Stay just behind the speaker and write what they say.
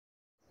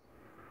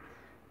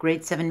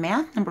Grade 7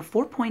 Math, number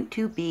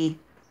 4.2b. I'm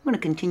going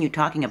to continue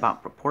talking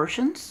about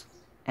proportions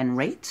and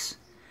rates.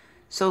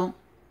 So,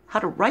 how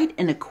to write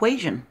an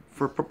equation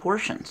for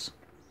proportions.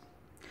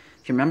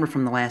 If you remember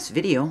from the last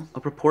video, a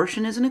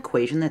proportion is an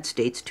equation that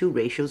states two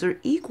ratios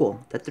are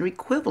equal, that they're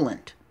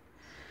equivalent.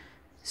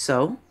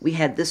 So, we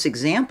had this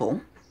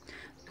example.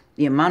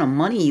 The amount of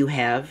money you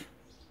have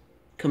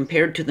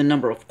compared to the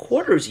number of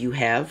quarters you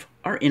have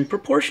are in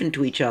proportion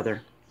to each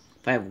other.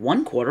 If I have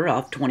 1 quarter,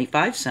 I'll have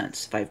 25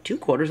 cents. If I have 2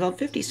 quarters, I'll have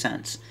 50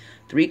 cents.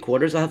 3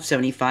 quarters, I'll have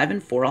 75,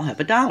 and 4, I'll have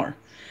 $1.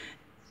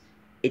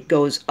 It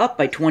goes up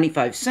by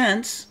 25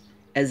 cents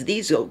as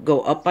these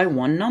go up by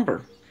one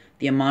number.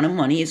 The amount of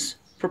money is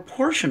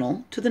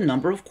proportional to the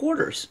number of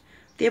quarters.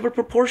 They have a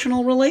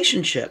proportional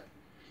relationship.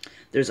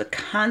 There's a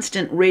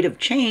constant rate of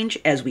change.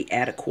 As we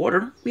add a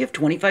quarter, we have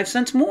 25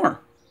 cents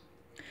more.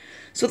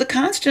 So the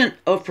constant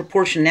of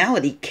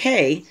proportionality,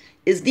 K,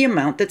 is the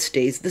amount that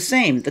stays the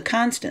same, the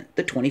constant,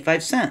 the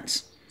 25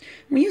 cents.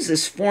 We use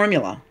this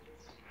formula.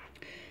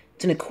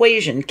 It's an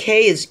equation.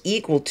 K is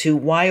equal to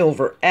y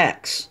over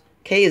x.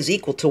 K is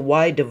equal to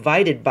y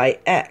divided by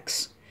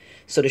x.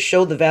 So to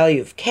show the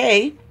value of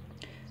K,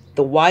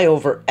 the y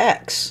over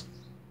x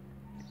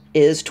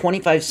is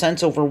 25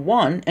 cents over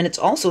 1, and it's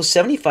also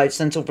 75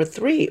 cents over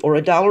 3, or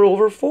 $1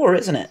 over 4,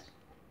 isn't it?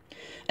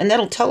 And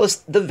that'll tell us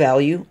the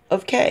value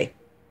of K.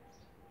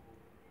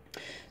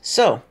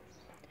 So,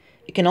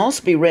 it can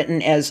also be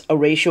written as a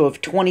ratio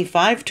of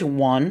 25 to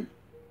 1,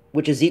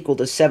 which is equal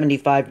to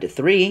 75 to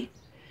 3.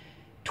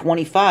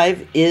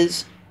 25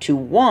 is to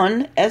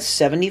 1 as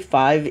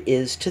 75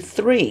 is to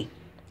 3.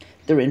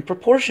 They're in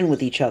proportion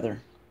with each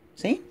other.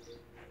 See?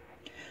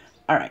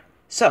 All right.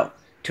 So,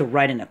 to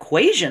write an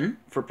equation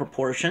for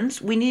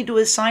proportions, we need to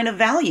assign a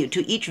value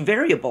to each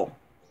variable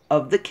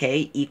of the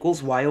K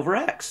equals y over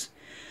x.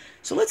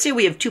 So let's say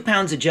we have 2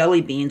 pounds of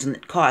jelly beans and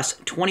it costs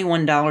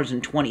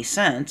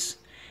 $21.20.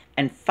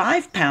 And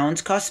 5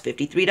 pounds costs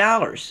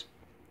 $53.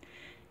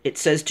 It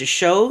says to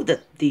show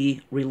that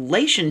the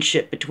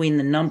relationship between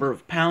the number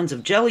of pounds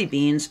of jelly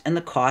beans and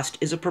the cost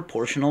is a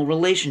proportional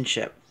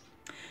relationship.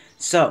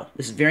 So,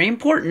 this is very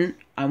important.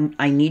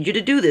 I need you to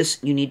do this.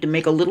 You need to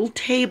make a little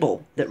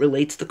table that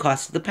relates the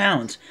cost of the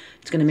pounds.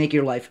 It's going to make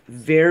your life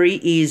very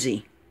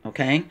easy,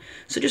 okay?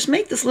 So just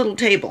make this little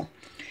table.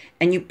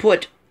 And you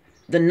put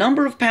the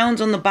number of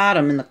pounds on the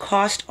bottom and the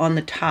cost on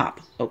the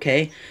top,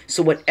 okay?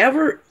 So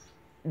whatever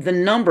the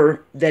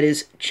number that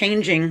is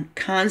changing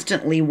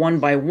constantly 1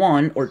 by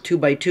 1 or 2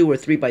 by 2 or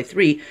 3 by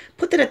 3,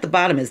 put that at the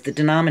bottom as the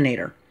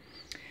denominator.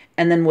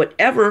 And then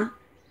whatever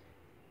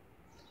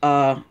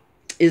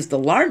is the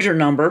larger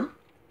number,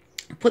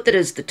 put that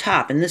as the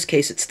top. In this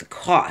case, it's the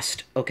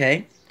cost,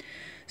 okay?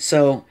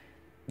 So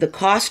the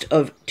cost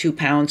of 2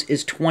 pounds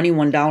is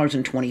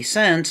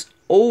 $21.20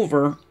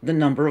 over the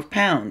number of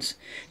pounds.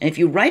 And if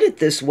you write it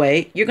this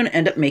way, you're going to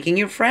end up making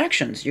your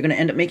fractions. You're going to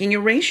end up making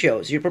your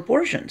ratios, your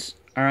proportions.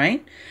 All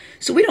right?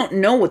 So we don't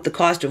know what the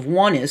cost of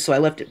 1 is, so I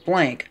left it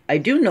blank. I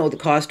do know the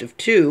cost of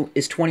 2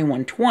 is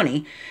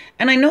 $21.20,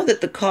 and I know that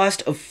the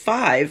cost of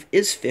 5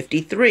 is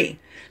 $53.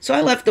 So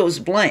I left those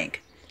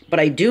blank.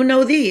 But I do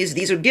know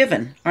these are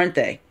given, aren't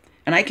they?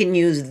 And I can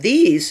use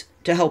these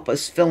to help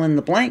us fill in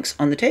the blanks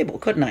on the table,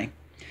 couldn't I?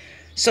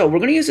 So we're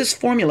going to use this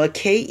formula,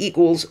 K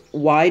equals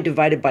y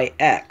divided by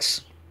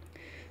x.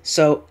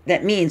 So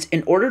that means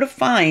in order to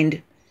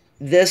find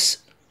this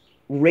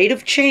rate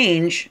of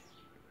change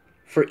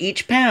for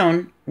each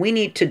pound, we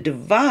need to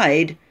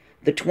divide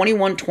the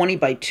 21.20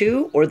 by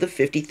 2 or the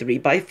 53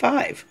 by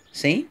 5.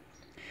 See?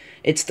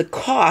 It's the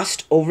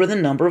cost over the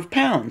number of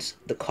pounds.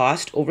 The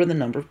cost over the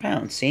number of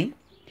pounds. See?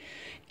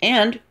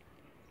 And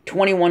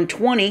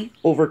 21.20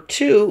 over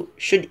 2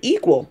 should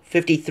equal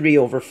 53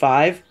 over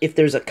 5 if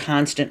there's a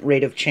constant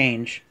rate of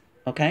change.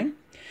 Okay?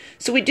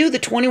 So we do the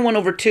 21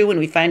 over 2 and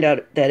we find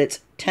out that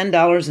it's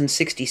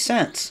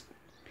 $10.60.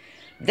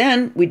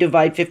 Then we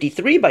divide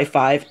 53 by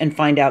 5 and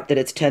find out that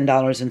it's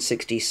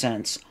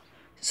 $10.60.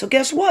 So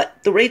guess what?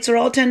 The rates are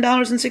all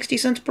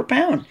 $10.60 per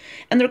pound.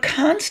 And they're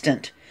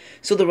constant.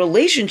 So the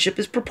relationship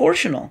is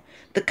proportional.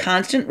 The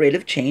constant rate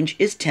of change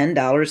is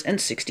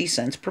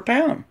 $10.60 per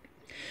pound.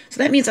 So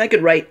that means I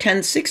could write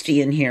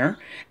 1060 in here,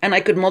 and I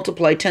could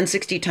multiply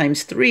 1060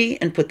 times 3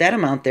 and put that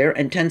amount there,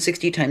 and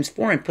 1060 times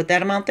 4 and put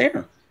that amount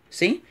there.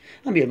 See?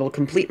 I'll be able to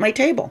complete my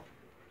table.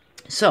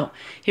 So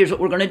here's what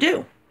we're going to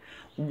do.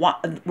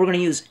 We're going to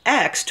use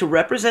x to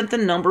represent the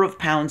number of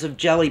pounds of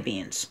jelly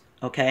beans,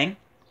 okay?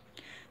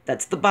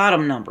 That's the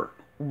bottom number.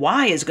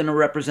 Y is going to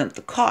represent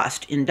the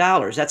cost in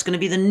dollars. That's going to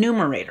be the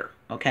numerator,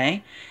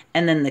 okay?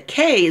 And then the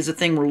K is the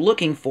thing we're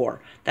looking for.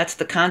 That's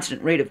the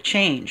constant rate of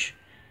change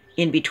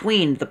in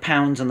between the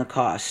pounds and the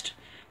cost.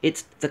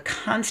 It's the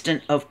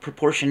constant of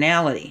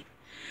proportionality.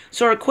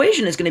 So our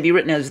equation is going to be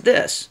written as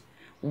this.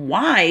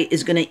 Y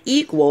is going to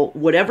equal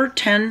whatever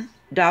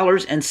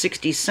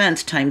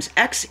 $10.60 times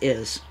x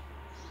is.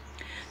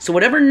 So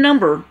whatever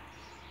number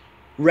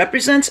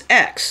represents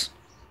x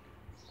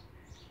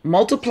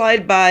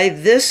multiplied by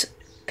this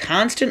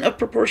constant of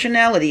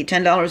proportionality,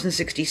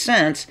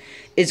 $10.60,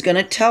 is going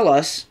to tell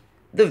us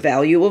the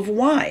value of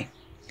y.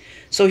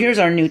 So here's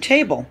our new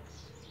table.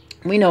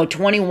 We know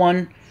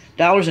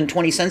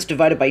 $21.20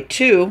 divided by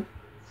 2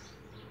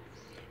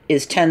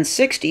 is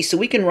 1060, so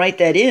we can write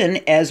that in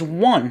as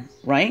 1,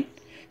 right?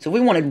 So if we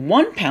wanted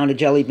 1 pound of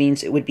jelly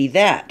beans, it would be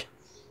that.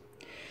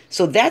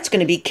 So that's going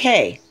to be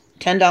K,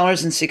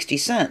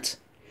 $10.60.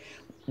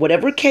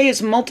 Whatever K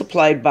is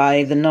multiplied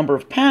by the number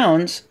of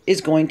pounds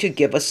is going to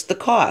give us the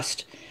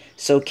cost.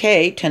 So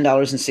K,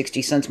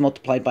 $10.60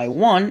 multiplied by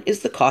 1 is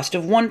the cost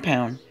of 1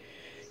 pound.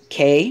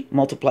 K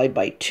multiplied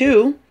by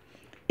 2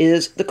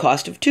 is the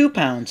cost of 2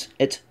 pounds.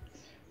 It's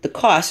the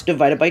cost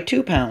divided by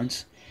 2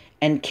 pounds.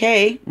 And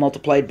K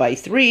multiplied by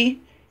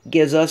 3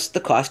 gives us the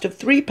cost of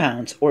 3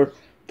 pounds, or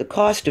the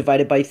cost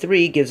divided by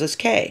 3 gives us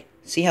K.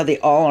 See how they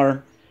all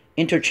are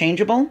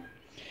interchangeable?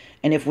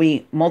 And if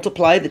we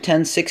multiply the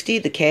 1060,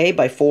 the K,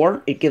 by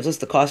 4, it gives us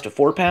the cost of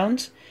 4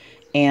 pounds.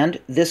 And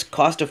this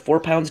cost of 4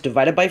 pounds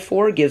divided by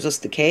 4 gives us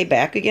the K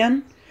back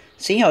again.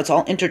 See how it's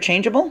all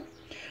interchangeable?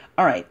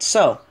 All right,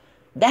 so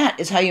that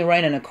is how you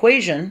write an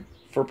equation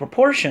for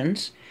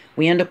proportions.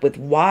 We end up with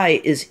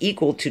y is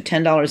equal to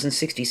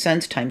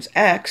 $10.60 times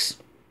x,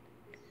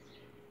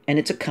 and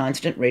it's a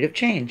constant rate of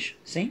change.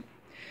 See?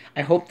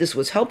 I hope this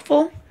was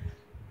helpful.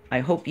 I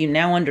hope you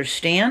now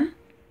understand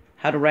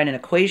how to write an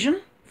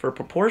equation for a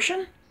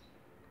proportion.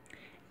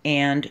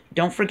 And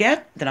don't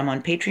forget that I'm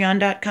on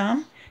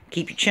patreon.com.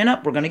 Keep your chin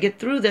up. We're going to get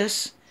through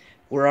this.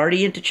 We're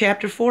already into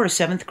chapter 4 of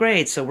 7th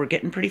grade, so we're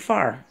getting pretty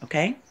far,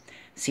 okay?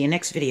 See you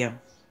next video.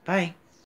 Bye.